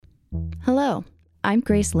Hello, I'm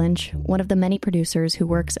Grace Lynch, one of the many producers who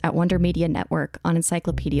works at Wonder Media Network on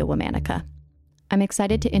Encyclopedia Womanica. I'm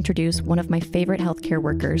excited to introduce one of my favorite healthcare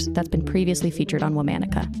workers that's been previously featured on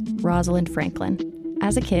Womanica, Rosalind Franklin.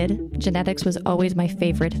 As a kid, genetics was always my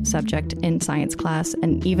favorite subject in science class,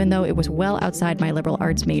 and even though it was well outside my liberal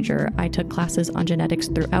arts major, I took classes on genetics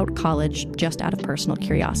throughout college just out of personal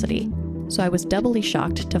curiosity. So I was doubly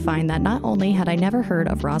shocked to find that not only had I never heard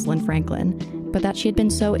of Rosalind Franklin, but that she had been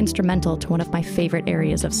so instrumental to one of my favorite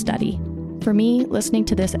areas of study. For me, listening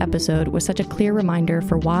to this episode was such a clear reminder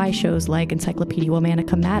for why shows like Encyclopedia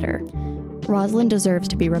Womanica matter. Rosalind deserves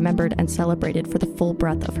to be remembered and celebrated for the full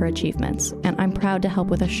breadth of her achievements, and I'm proud to help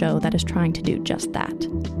with a show that is trying to do just that.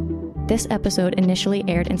 This episode initially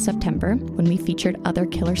aired in September when we featured other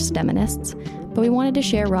killer STEMinists, but we wanted to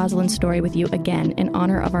share Rosalind's story with you again in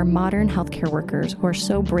honor of our modern healthcare workers who are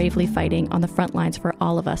so bravely fighting on the front lines for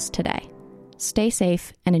all of us today. Stay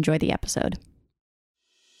safe and enjoy the episode.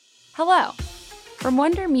 Hello. From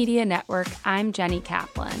Wonder Media Network, I'm Jenny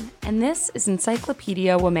Kaplan, and this is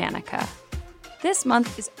Encyclopedia Womanica. This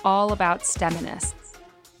month is all about STEMinists,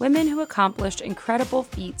 women who accomplished incredible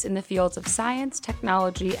feats in the fields of science,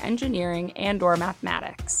 technology, engineering, and/or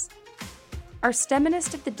mathematics. Our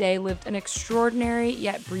STEMinist of the day lived an extraordinary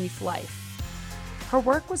yet brief life. Her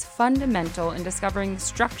work was fundamental in discovering the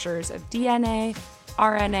structures of DNA,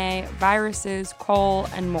 RNA, viruses, coal,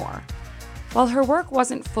 and more. While her work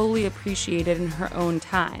wasn't fully appreciated in her own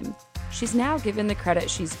time, she's now given the credit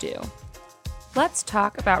she's due. Let's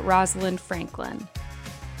talk about Rosalind Franklin.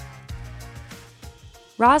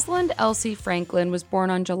 Rosalind Elsie Franklin was born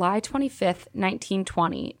on July 25,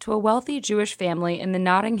 1920, to a wealthy Jewish family in the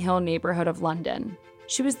Notting Hill neighborhood of London.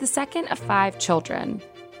 She was the second of 5 children,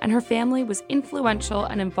 and her family was influential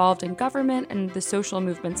and involved in government and the social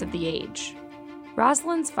movements of the age.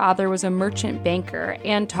 Rosalind's father was a merchant banker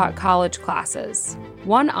and taught college classes.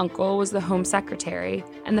 One uncle was the Home Secretary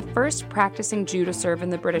and the first practicing Jew to serve in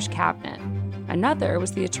the British cabinet. Another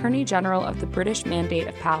was the Attorney General of the British Mandate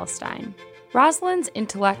of Palestine. Rosalind's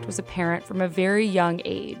intellect was apparent from a very young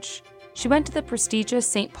age. She went to the prestigious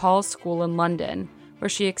St. Paul's School in London, where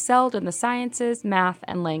she excelled in the sciences, math,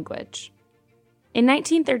 and language. In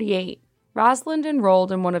 1938, Rosalind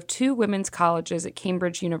enrolled in one of 2 women's colleges at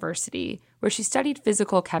Cambridge University, where she studied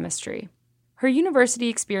physical chemistry. Her university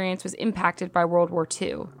experience was impacted by World War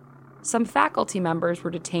II. Some faculty members were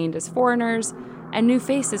detained as foreigners, and new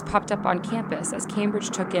faces popped up on campus as Cambridge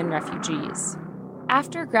took in refugees.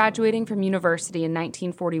 After graduating from university in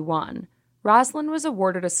 1941, Rosalind was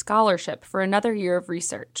awarded a scholarship for another year of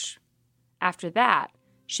research. After that,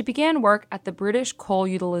 she began work at the British Coal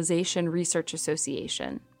Utilization Research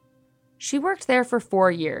Association. She worked there for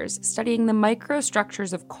 4 years, studying the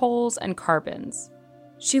microstructures of coals and carbons.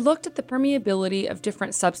 She looked at the permeability of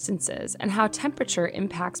different substances and how temperature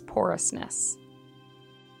impacts porousness.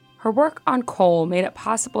 Her work on coal made it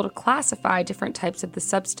possible to classify different types of the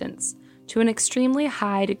substance to an extremely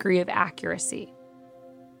high degree of accuracy.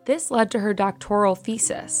 This led to her doctoral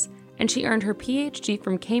thesis, and she earned her PhD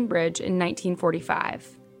from Cambridge in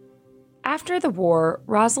 1945. After the war,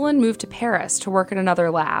 Rosalind moved to Paris to work in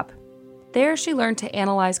another lab. There she learned to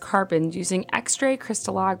analyze carbons using X-ray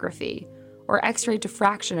crystallography, or X-ray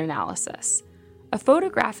diffraction analysis, a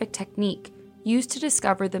photographic technique used to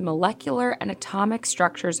discover the molecular and atomic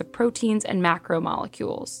structures of proteins and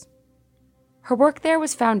macromolecules. Her work there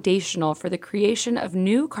was foundational for the creation of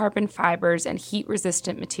new carbon fibers and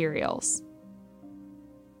heat-resistant materials.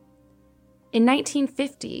 In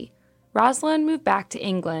 1950, Rosalind moved back to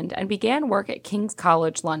England and began work at King's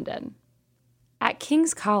College London. At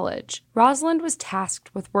King's College, Rosalind was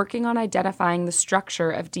tasked with working on identifying the structure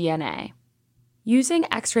of DNA.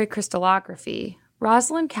 Using X-ray crystallography,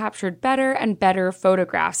 Rosalind captured better and better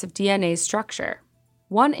photographs of DNA's structure.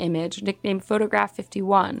 One image, nicknamed Photograph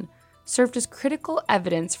 51, served as critical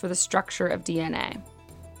evidence for the structure of DNA.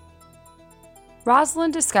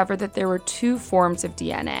 Rosalind discovered that there were 2 forms of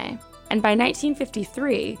DNA, and by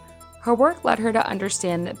 1953, her work led her to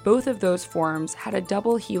understand that both of those forms had a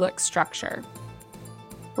double helix structure.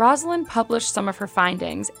 Rosalind published some of her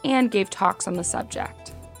findings and gave talks on the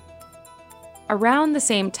subject. Around the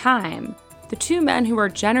same time, the 2 men who are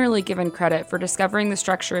generally given credit for discovering the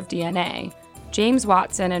structure of DNA, James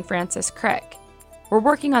Watson and Francis Crick, were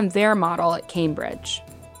working on their model at Cambridge.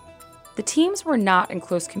 The teams were not in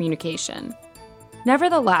close communication.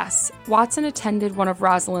 Nevertheless, Watson attended one of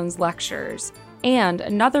Rosalind's lectures, and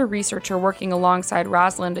another researcher working alongside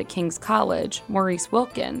Rosalind at King's College, Maurice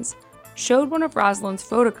Wilkins, showed one of Rosalind's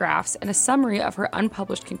photographs and a summary of her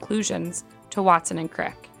unpublished conclusions to Watson and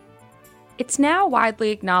Crick. It's now widely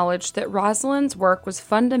acknowledged that Rosalind's work was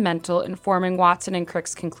fundamental in forming Watson and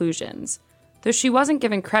Crick's conclusions, though she wasn't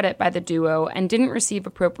given credit by the duo and didn't receive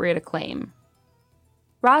appropriate acclaim.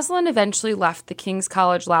 Rosalind eventually left the King's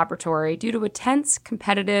College laboratory due to a tense,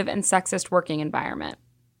 competitive, and sexist working environment.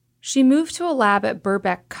 She moved to a lab at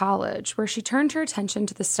Birkbeck College, where she turned her attention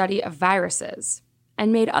to the study of viruses,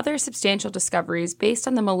 and made other substantial discoveries based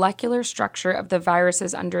on the molecular structure of the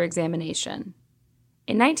viruses under examination.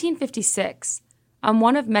 In 1956, on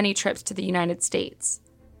one of many trips to the United States,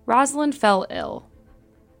 Rosalind fell ill.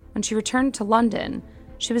 When she returned to London,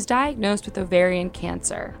 she was diagnosed with ovarian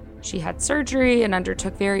cancer. She had surgery and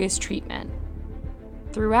undertook various treatment.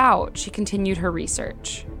 Throughout, she continued her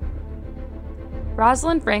research.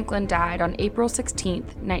 Rosalind Franklin died on April 16,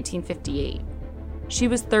 1958. She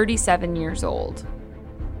was 37 years old.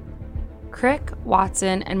 Crick,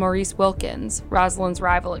 Watson, and Maurice Wilkins, Rosalind's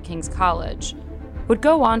rival at King's College, would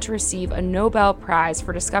go on to receive a Nobel Prize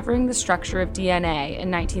for discovering the structure of DNA in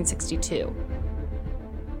 1962.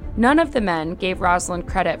 None of the men gave Rosalind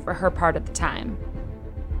credit for her part at the time.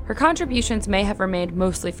 Her contributions may have remained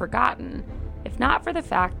mostly forgotten, if not for the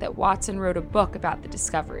fact that Watson wrote a book about the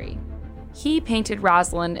discovery. He painted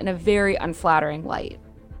Rosalind in a very unflattering light,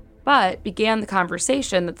 but began the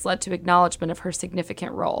conversation that's led to acknowledgement of her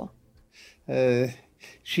significant role.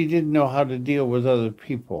 She didn't know how to deal with other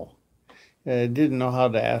people, didn't know how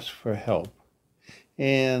to ask for help,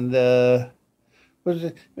 and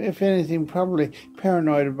was, if anything, probably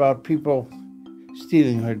paranoid about people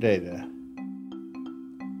stealing her data.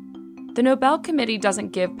 The Nobel Committee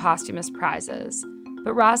doesn't give posthumous prizes,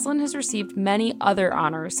 but Rosalind has received many other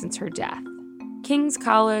honors since her death. King's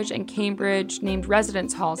College and Cambridge named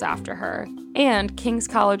residence halls after her, and King's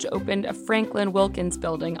College opened a Franklin Wilkins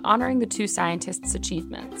building honoring the two scientists'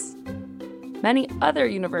 achievements. Many other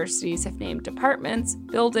universities have named departments,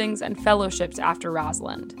 buildings, and fellowships after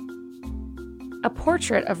Rosalind. A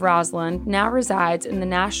portrait of Rosalind now resides in the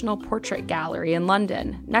National Portrait Gallery in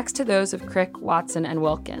London, next to those of Crick, Watson, and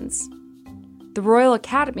Wilkins. The Royal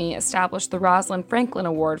Academy established the Rosalind Franklin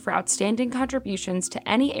Award for outstanding contributions to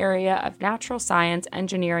any area of natural science,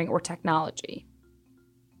 engineering, or technology.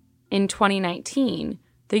 In 2019,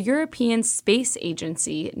 the European Space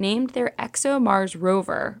Agency named their ExoMars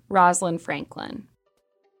rover Rosalind Franklin.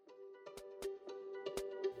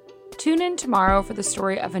 Tune in tomorrow for the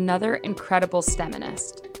story of another incredible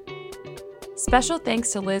STEMinist. Special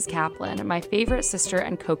thanks to Liz Kaplan, my favorite sister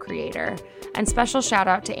and co-creator, and special shout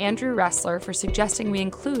out to Andrew Ressler for suggesting we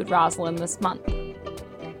include Rosalind this month.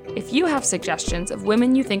 If you have suggestions of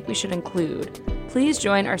women you think we should include, please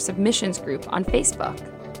join our submissions group on Facebook.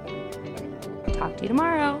 Talk to you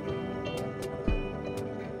tomorrow.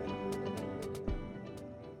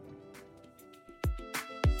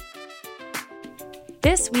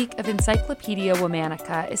 This week of Encyclopedia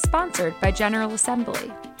Womannica is sponsored by General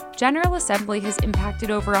Assembly. General Assembly has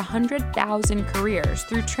impacted over 100,000 careers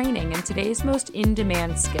through training in today's most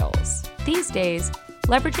in-demand skills. These days,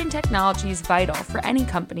 leveraging technology is vital for any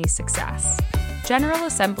company's success. General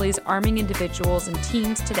Assembly is arming individuals and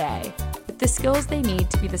teams today with the skills they need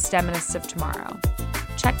to be the STEMinists of tomorrow.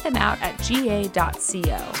 Check them out at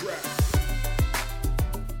ga.co.